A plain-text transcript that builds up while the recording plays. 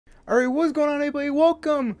Alright, what's going on, everybody?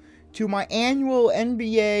 Welcome to my annual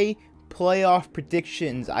NBA playoff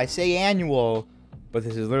predictions. I say annual, but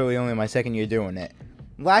this is literally only my second year doing it.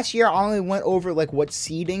 Last year, I only went over like what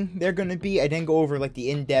seeding they're going to be. I didn't go over like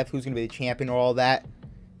the in-depth, who's going to be the champion or all that.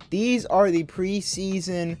 These are the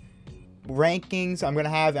preseason rankings I'm going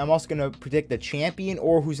to have. I'm also going to predict the champion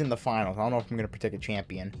or who's in the finals. I don't know if I'm going to predict a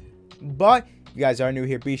champion. But if you guys are new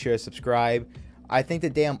here, be sure to subscribe. I think the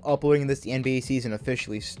day I'm uploading this, the NBA season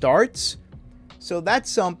officially starts. So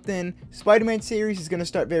that's something. Spider-Man series is going to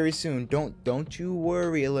start very soon. Don't you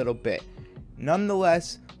worry a little bit.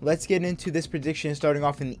 Nonetheless, let's get into this prediction starting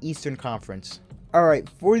off in the Eastern Conference. Alright,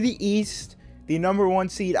 for the East, the number one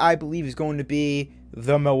seed I believe is going to be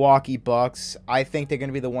the Milwaukee Bucks. I think they're going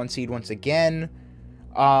to be the one seed once again.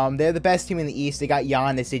 They're the best team in the East. They got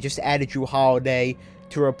Giannis. They just added Jrue Holiday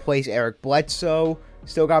to replace Eric Bledsoe.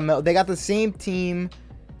 Still got they got the same team,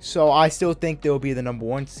 so I still think they'll be the number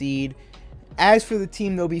one seed. As for the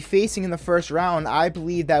team they'll be facing in the first round, I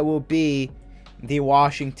believe that will be the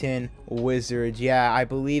Washington Wizards. Yeah, I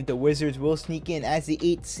believe the Wizards will sneak in as the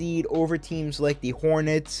 8th seed over teams like the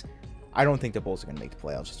Hornets. I don't think the Bulls are going to make the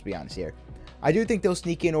playoffs, just to be honest here. I do think they'll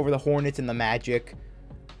sneak in over the Hornets and the Magic.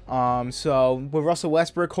 So with Russell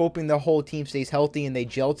Westbrook, hoping the whole team stays healthy and they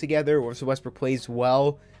gel together, Russell Westbrook plays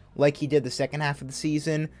well like he did the second half of the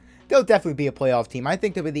season, they'll definitely be a playoff team. I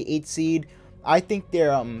think they'll be the 8th seed. I think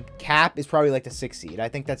their cap is probably like the 6th seed. I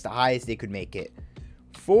think that's the highest they could make it.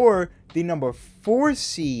 For the number 4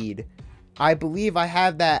 seed, I believe I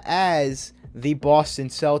have that as the Boston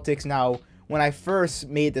Celtics. Now, when I first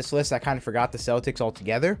made this list, I kind of forgot the Celtics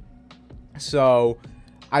altogether. So,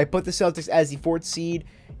 I put the Celtics as the 4th seed.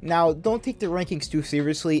 Now, don't take the rankings too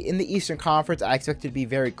seriously. In the Eastern Conference, I expect it to be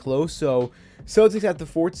very close. So, Celtics at the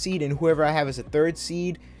 4th seed and whoever I have as a 3rd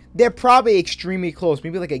seed, they're probably extremely close.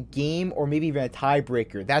 Maybe like a game or maybe even a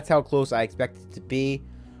tiebreaker. That's how close I expect it to be.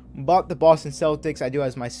 But the Boston Celtics, I do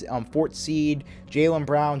as my 4th seed. Jaylen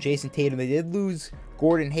Brown, Jason Tatum. They did lose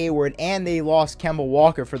Gordon Hayward and they lost Kemba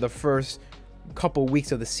Walker for the first couple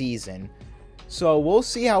weeks of the season. So we'll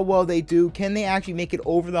see how well they do. Can they actually make it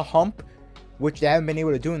over the hump, which they haven't been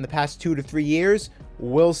able to do in the past 2 to 3 years?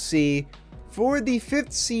 We'll see. For the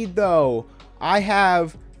 5th seed, though, I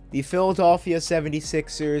have the Philadelphia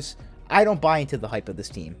 76ers. I don't buy into the hype of this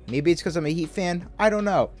team. Maybe it's because I'm a Heat fan. I don't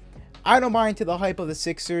know. I don't buy into the hype of the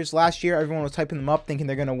Sixers. Last year, everyone was hyping them up, thinking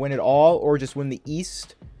they're going to win it all or just win the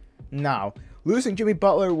East. No. Losing Jimmy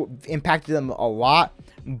Butler impacted them a lot.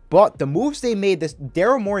 But the moves they made,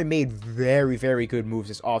 Daryl Morey made very, very good moves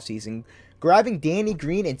this offseason. Grabbing Danny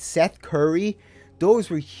Green and Seth Curry,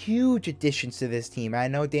 those were huge additions to this team. I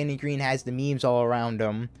know Danny Green has the memes all around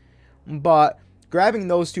him, but grabbing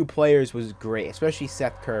those two players was great, especially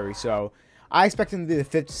Seth Curry. So I expect him to be the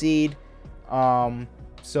 5th seed.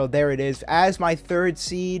 So there it is. As my 3rd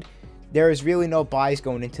seed, there is really no bias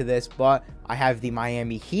going into this, but I have the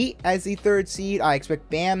Miami Heat as the 3rd seed. I expect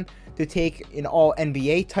Bam to take an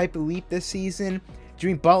all-NBA type of leap this season.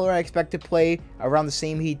 Jimmy Butler, I expect to play around the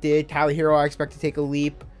same he did. Tyler Hero, I expect to take a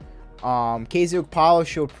leap. KZ Okpala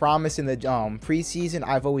showed promise in the preseason.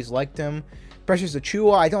 I've always liked him. Precious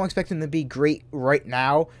Achiuwa, I don't expect him to be great right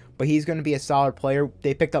now, but he's going to be a solid player.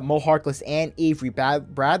 They picked up Mo Harkless and Avery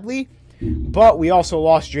Bradley, but we also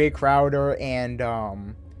lost Jay Crowder and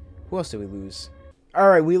who else did we lose?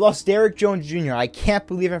 Alright, we lost Derrick Jones Jr. I can't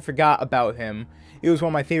believe I forgot about him. He was one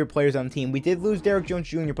of my favorite players on the team. We did lose Derrick Jones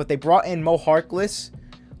Jr., but they brought in Mo Harkless,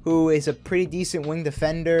 who is a pretty decent wing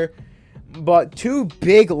defender. But 2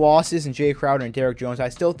 big losses in Jay Crowder and Derrick Jones. I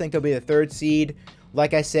still think they'll be the 3rd seed.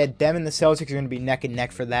 Like I said, them and the Celtics are going to be neck and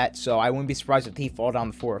neck for that, so I wouldn't be surprised if they fall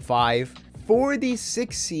down to 4 or 5. For the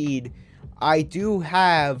 6th seed, I do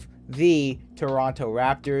have the Toronto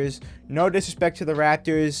Raptors. No disrespect to the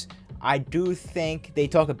Raptors. I do think they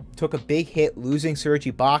took a big hit losing Serge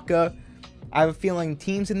Ibaka. I have a feeling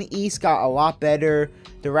teams in the East got a lot better.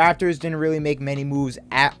 The Raptors didn't really make many moves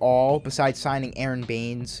at all besides signing Aaron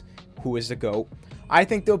Baines, who is the GOAT. I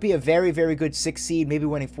think they'll be a very, very good 6th seed, maybe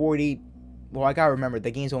winning 40. Well, I gotta remember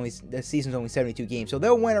the season's only 72 games, so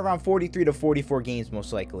they'll win around 43 to 44 games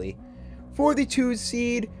most likely. For the 2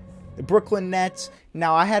 seed, the Brooklyn Nets.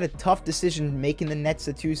 Now, I had a tough decision making the Nets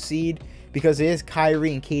the 2 seed because it is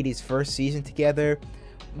Kyrie and KD's first season together.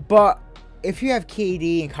 But if you have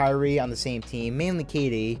KD and Kyrie on the same team, mainly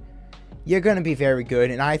KD, you're going to be very good.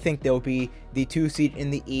 And I think they'll be the 2 seed in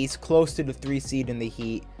the East, close to the 3 seed in the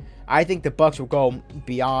Heat. I think the Bucks will go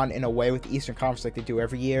beyond in a way with the Eastern Conference like they do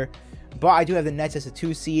every year. But I do have the Nets as a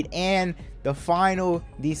 2 seed. And the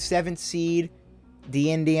 7th seed,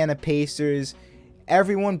 the Indiana Pacers.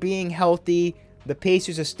 Everyone being healthy, the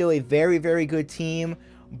Pacers are still a very, very good team.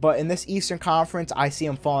 But in this Eastern Conference, I see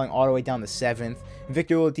them falling all the way down to 7th.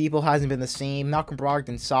 Victor Oladipo hasn't been the same. Malcolm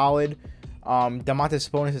Brogdon, solid. Domantas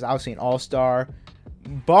Sabonis is obviously an all-star.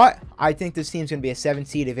 But I think this team's going to be a 7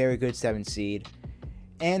 seed, a very good 7 seed.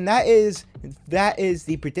 And that is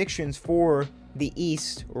the predictions for the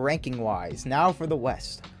East ranking-wise. Now for the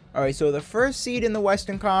West. Alright, so the first seed in the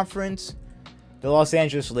Western Conference, the Los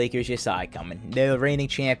Angeles Lakers, you saw it coming. They're the reigning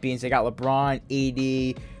champions. They got LeBron,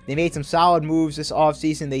 AD. They made some solid moves this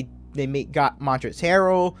offseason. They got Montrezl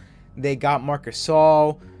Harrell. They got Marc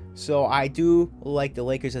Gasol. So I do like the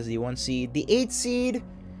Lakers as the 1 seed. The 8 seed,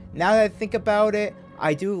 now that I think about it,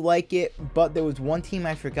 I do like it. But there was one team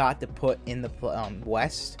I forgot to put in the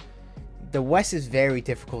West. The West is very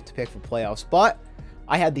difficult to pick for playoffs. But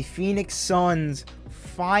I had the Phoenix Suns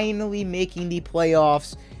finally making the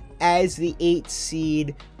playoffs as the 8th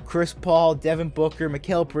seed. Chris Paul, Devin Booker,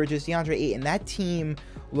 Mikal Bridges, DeAndre Ayton. That team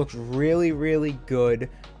looks really, really good.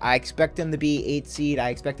 I expect them to be 8th seed. I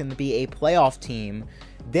expect them to be a playoff team.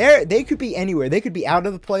 They could be anywhere. They could be out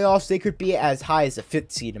of the playoffs. They could be as high as the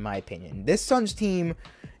 5th seed, in my opinion. This Suns team,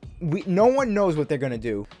 no one knows what they're going to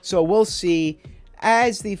do. So we'll see.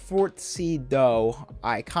 As the 4th seed, though,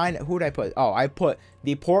 who did I put? Oh, I put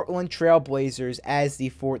the Portland Trail Blazers as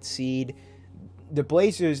the 4th seed. The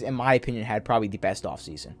Blazers, in my opinion, had probably the best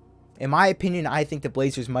offseason. In my opinion, I think the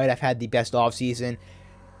Blazers might have had the best offseason.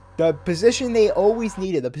 The position they always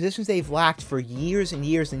needed, the positions they've lacked for years and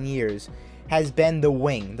years and years, has been the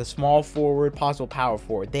wing, the small forward, possible power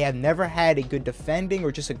forward. They have never had a good defending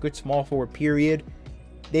or just a good small forward, period.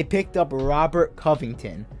 They picked up Robert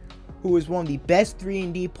Covington, who is one of the best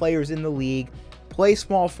 3-and-D players in the league. Plays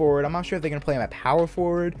small forward. I'm not sure if they're going to play him at power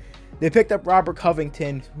forward. They picked up Robert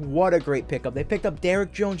Covington. What a great pickup. They picked up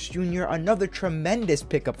Derrick Jones Jr., another tremendous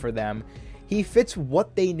pickup for them. He fits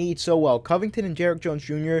what they need so well. Covington and Derrick Jones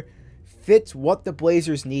Jr. fits what the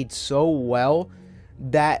Blazers need so well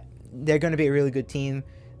that they're going to be a really good team.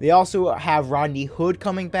 They also have Rodney Hood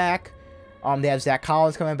coming back. They have Zach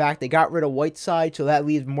Collins coming back. They got rid of Whiteside, so that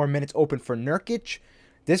leaves more minutes open for Nurkic.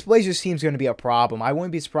 This Blazers team is going to be a problem. I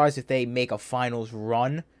wouldn't be surprised if they make a finals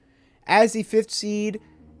run. As the 5th seed,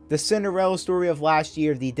 the Cinderella story of last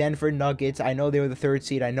year, the Denver Nuggets. I know they were the 3rd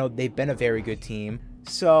seed. I know they've been a very good team.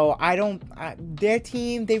 So, their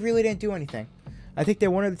team, they really didn't do anything. I think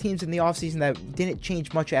they're one of the teams in the offseason that didn't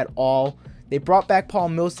change much at all. They brought back Paul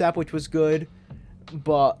Millsap, which was good.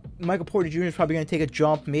 But Michael Porter Jr. is probably going to take a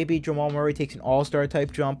jump. Maybe Jamal Murray takes an all-star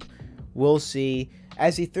type jump. We'll see.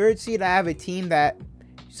 As the 3rd seed, I have a team that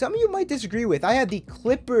some of you might disagree with. I had the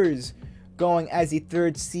Clippers going as the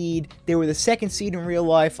 3rd seed. They were the 2nd seed in real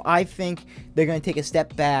life. I think they're going to take a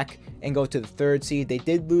step back and go to the 3rd seed. They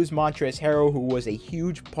did lose Montrezl Harrell, who was a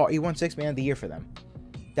huge part. He won 6th Man of the Year for them.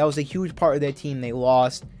 That was a huge part of their team. They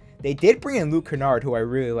lost. They did bring in Luke Kennard, who I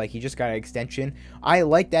really like. He just got an extension. I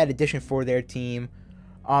like that addition for their team.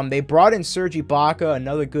 They brought in Serge Ibaka,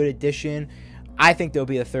 another good addition. I think they'll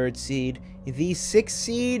be the 3rd seed. The 6th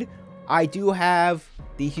seed, I do have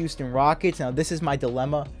the Houston Rockets. Now, this is my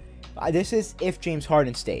dilemma. This is if James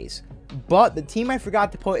Harden stays. But the team I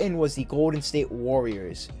forgot to put in was the Golden State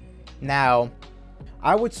Warriors. Now,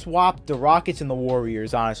 I would swap the Rockets and the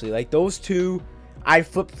Warriors, honestly. Like, those two, I'd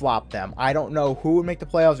flip-flop them. I don't know who would make the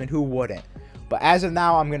playoffs and who wouldn't. But as of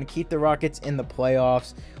now, I'm going to keep the Rockets in the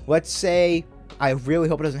playoffs. Let's say, I really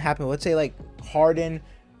hope it doesn't happen. Let's say, like, Harden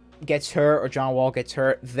gets hurt or John Wall gets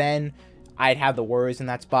hurt. Then I'd have the Warriors in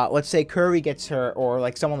that spot. Let's say Curry gets hurt or,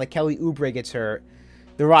 like, someone like Kelly Oubre gets hurt.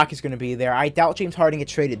 The Rockets going to be there. I doubt James Harden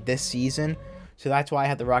gets traded this season. So that's why I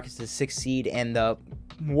have the Rockets as the 6th seed. And the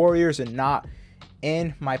Warriors are not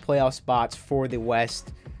in my playoff spots for the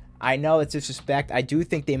West. I know it's disrespect. I do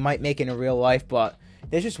think they might make it in real life, but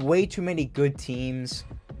there's just way too many good teams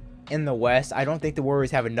in the West. I don't think the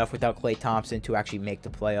Warriors have enough without Klay Thompson to actually make the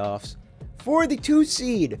playoffs. For the 2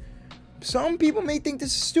 seed, some people may think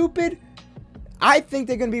this is stupid. I think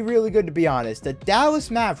they're going to be really good, to be honest. The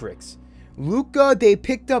Dallas Mavericks. Luka, they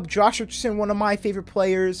picked up Josh Richardson, one of my favorite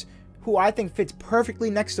players, who I think fits perfectly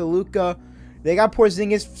next to Luka. They got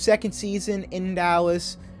Porzingis' 2nd season in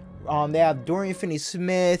Dallas. They have Dorian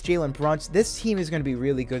Finney-Smith, Jalen Brunson. This team is going to be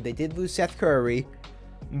really good. They did lose Seth Curry,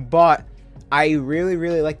 but I really,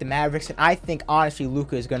 really like the Mavericks, and I think, honestly,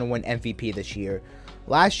 Luka is going to win MVP this year.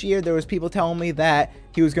 Last year, there was people telling me that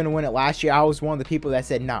he was going to win it last year. I was one of the people that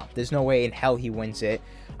said, no, there's no way in hell he wins it.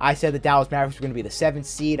 I said the Dallas Mavericks were going to be the 7th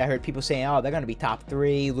seed. I heard people saying, oh, they're going to be top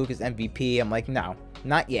 3. Luka's MVP. I'm like, no,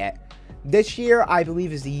 not yet. This year, I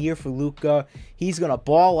believe, is the year for Luka. He's going to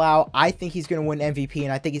ball out. I think he's going to win MVP,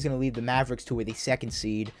 and I think he's going to lead the Mavericks to the 2nd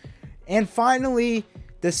seed. And finally,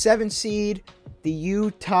 the 7th seed, the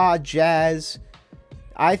Utah Jazz.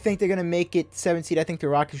 I think they're going to make it 7 seed. I think the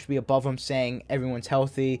Rockets should be above them, saying everyone's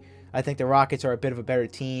healthy. I think the Rockets are a bit of a better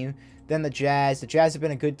team than the Jazz. The Jazz have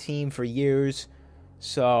been a good team for years.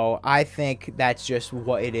 So I think that's just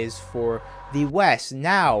what it is for the West.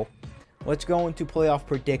 Now, let's go into playoff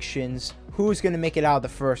predictions. Who's going to make it out of the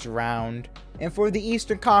first round? And for the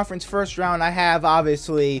Eastern Conference first round, I have,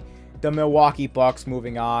 obviously, the Milwaukee Bucks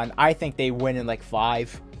moving on. I think they win in like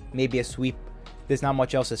 5. Maybe a sweep. There's not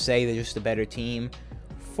much else to say. They're just a better team.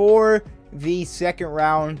 For the second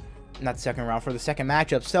round, for the second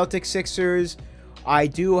matchup, Celtics-Sixers, I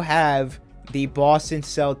do have the Boston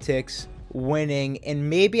Celtics winning, and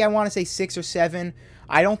maybe I want to say 6 or 7.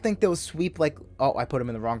 I don't think they'll sweep like, oh, I put them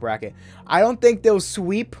in the wrong bracket. I don't think they'll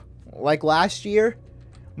sweep like last year,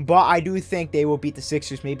 but I do think they will beat the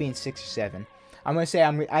Sixers maybe in 6 or 7. I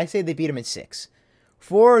say they beat them in 6.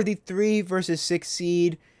 For the 3 versus 6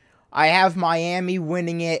 seed, I have Miami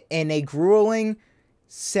winning it in a grueling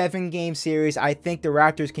 7-game series. I think the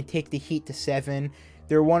Raptors can take the Heat to 7.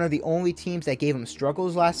 They're one of the only teams that gave them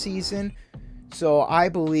struggles last season. So I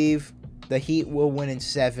believe the Heat will win in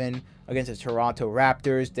 7 against the Toronto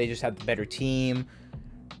Raptors. They just have the better team.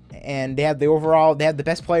 And they have the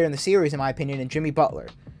best player in the series, in my opinion, in Jimmy Butler.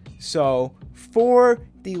 So for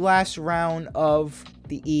the last round of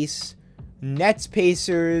the East, Nets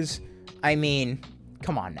Pacers, I mean,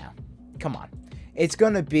 come on now. Come on. It's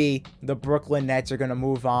going to be the Brooklyn Nets are going to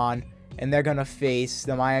move on, and they're going to face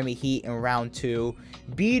the Miami Heat in round 2,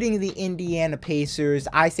 beating the Indiana Pacers.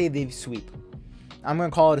 I say they sweep. I'm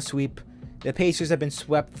going to call it a sweep. The Pacers have been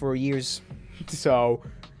swept for years, so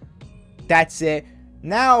that's it.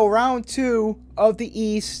 Now, round 2 of the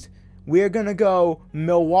East, we're going to go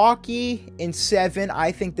Milwaukee in 7.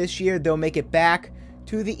 I think this year they'll make it back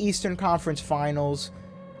to the Eastern Conference Finals.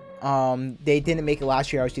 They didn't make it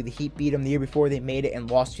last year. Obviously, the Heat beat them. The year before, they made it and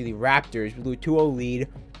lost to the Raptors. Blew a 2-0 lead.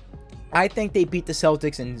 I think they beat the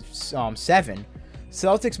Celtics in 7.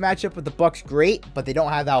 Celtics match up with the Bucks great, but they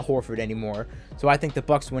don't have Al Horford anymore. So I think the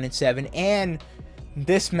Bucks win in 7. And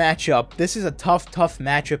this matchup, this is a tough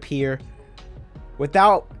matchup here.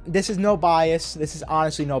 This is no bias. This is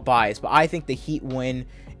honestly no bias. But I think the Heat win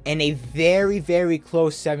in a very, very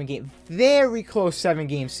close 7-game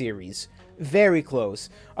series. Very close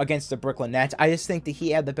against the Brooklyn Nets. I just think the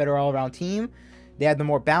Heat had the better all-around team. They had the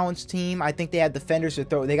more balanced team. I think they had defenders to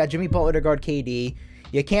throw. They got Jimmy Butler to guard KD.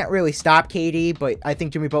 You can't really stop KD, but I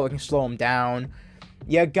think Jimmy Butler can slow him down.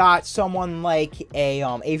 You got someone like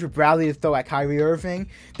Avery Bradley to throw at Kyrie Irving.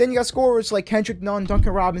 Then you got scorers like Kendrick Nunn,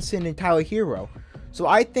 Duncan Robinson, and Tyler Hero. So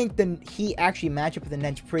I think the Heat actually match up with the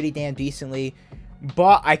Nets pretty damn decently.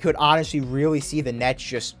 But I could honestly really see the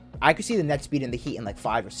Nets I could see the Nets beating the Heat in like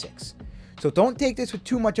 5 or 6. So don't take this with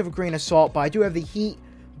too much of a grain of salt, but I do have the Heat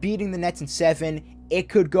beating the Nets in 7. It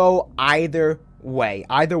could go either way,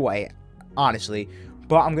 honestly.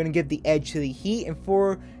 But I'm going to give the edge to the Heat. And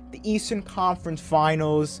for the Eastern Conference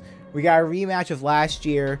Finals, we got a rematch of last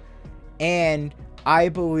year. And I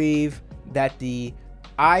believe that the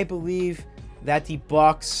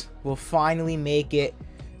Bucks will finally make it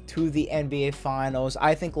to the NBA Finals.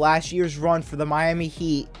 I think last year's run for the Miami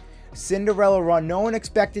Heat, Cinderella run, no one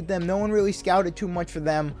expected them, no one really scouted too much for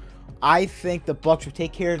them. I think the Bucks will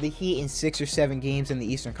take care of the Heat in 6 or 7 games in the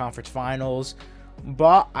Eastern Conference Finals,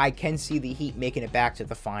 but I can see the Heat making it back to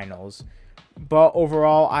the finals. But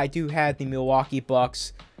overall, I do have the Milwaukee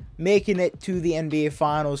Bucks making it to the NBA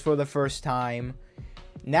Finals for the first time.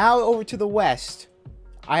 Now over to the West,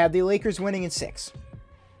 I have the Lakers winning in 6.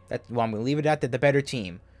 I'm going to leave it at that, the better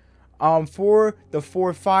team. For the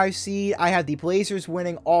 4-5 seed, I have the Blazers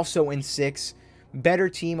winning also in 6. Better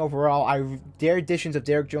team overall. Their additions of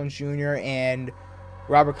Derrick Jones Jr. and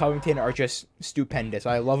Robert Covington are just stupendous.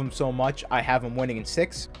 I love them so much. I have them winning in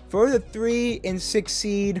 6. For the 3 and 6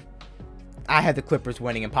 seed, I have the Clippers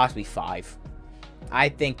winning in possibly 5. I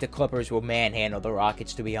think the Clippers will manhandle the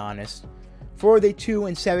Rockets, to be honest. For the 2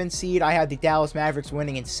 and 7 seed, I have the Dallas Mavericks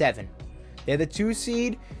winning in 7. They're the 2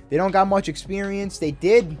 seed. They don't got much experience.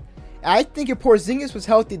 I think if Porzingis was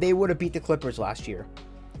healthy, they would have beat the Clippers last year.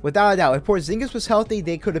 Without a doubt, if Porzingis was healthy,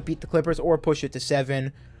 they could have beat the Clippers or pushed it to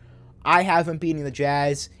 7. I have them beating the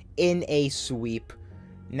Jazz in a sweep.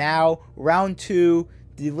 Now, round 2,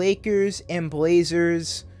 the Lakers and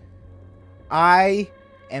Blazers. I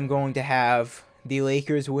am going to have the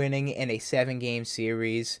Lakers winning in a 7-game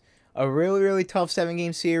series. A really, really tough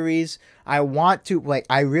 7-game series. I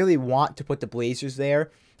really want to put the Blazers there.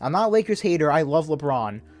 I'm not a Lakers hater. I love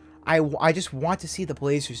LeBron. I just want to see the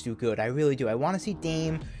Blazers do good. I really do. I want to see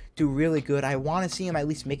Dame do really good. I want to see him at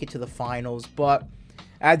least make it to the finals. But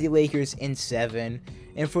I have the Lakers in 7.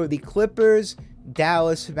 And for the Clippers,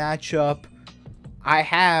 Dallas matchup, I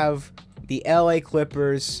have the LA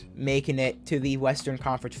Clippers making it to the Western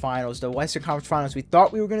Conference Finals. The Western Conference Finals we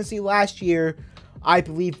thought we were going to see last year, I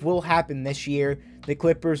believe will happen this year. The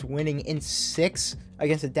Clippers winning in 6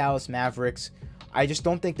 against the Dallas Mavericks. I just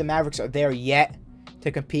don't think the Mavericks are there yet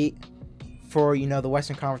to compete for, the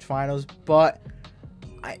Western Conference Finals, but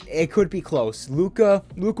it could be close. Luka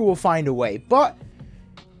will find a way. But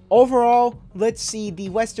overall, let's see the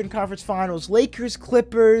Western Conference Finals. Lakers,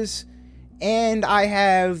 Clippers, and I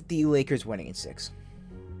have the Lakers winning in 6.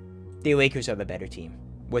 The Lakers are the better team,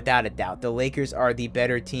 without a doubt. The Lakers are the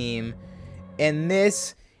better team, and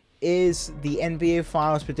this is the NBA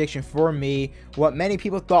Finals prediction for me. What many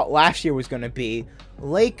people thought last year was going to be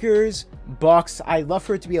Lakers, Bucks. I'd love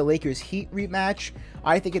for it to be a Lakers Heat rematch.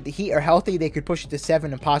 I think if the Heat are healthy, they could push it to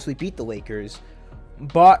 7 and possibly beat the Lakers.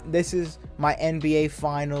 But this is my NBA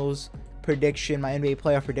Finals prediction, my NBA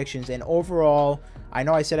playoff predictions. And overall, I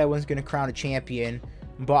know I said I wasn't going to crown a champion,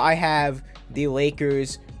 but I have the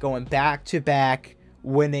Lakers going back-to-back,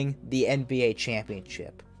 winning the NBA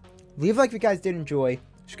championship. Leave a like if you guys did enjoy.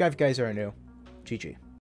 Subscribe if you guys are new. GG.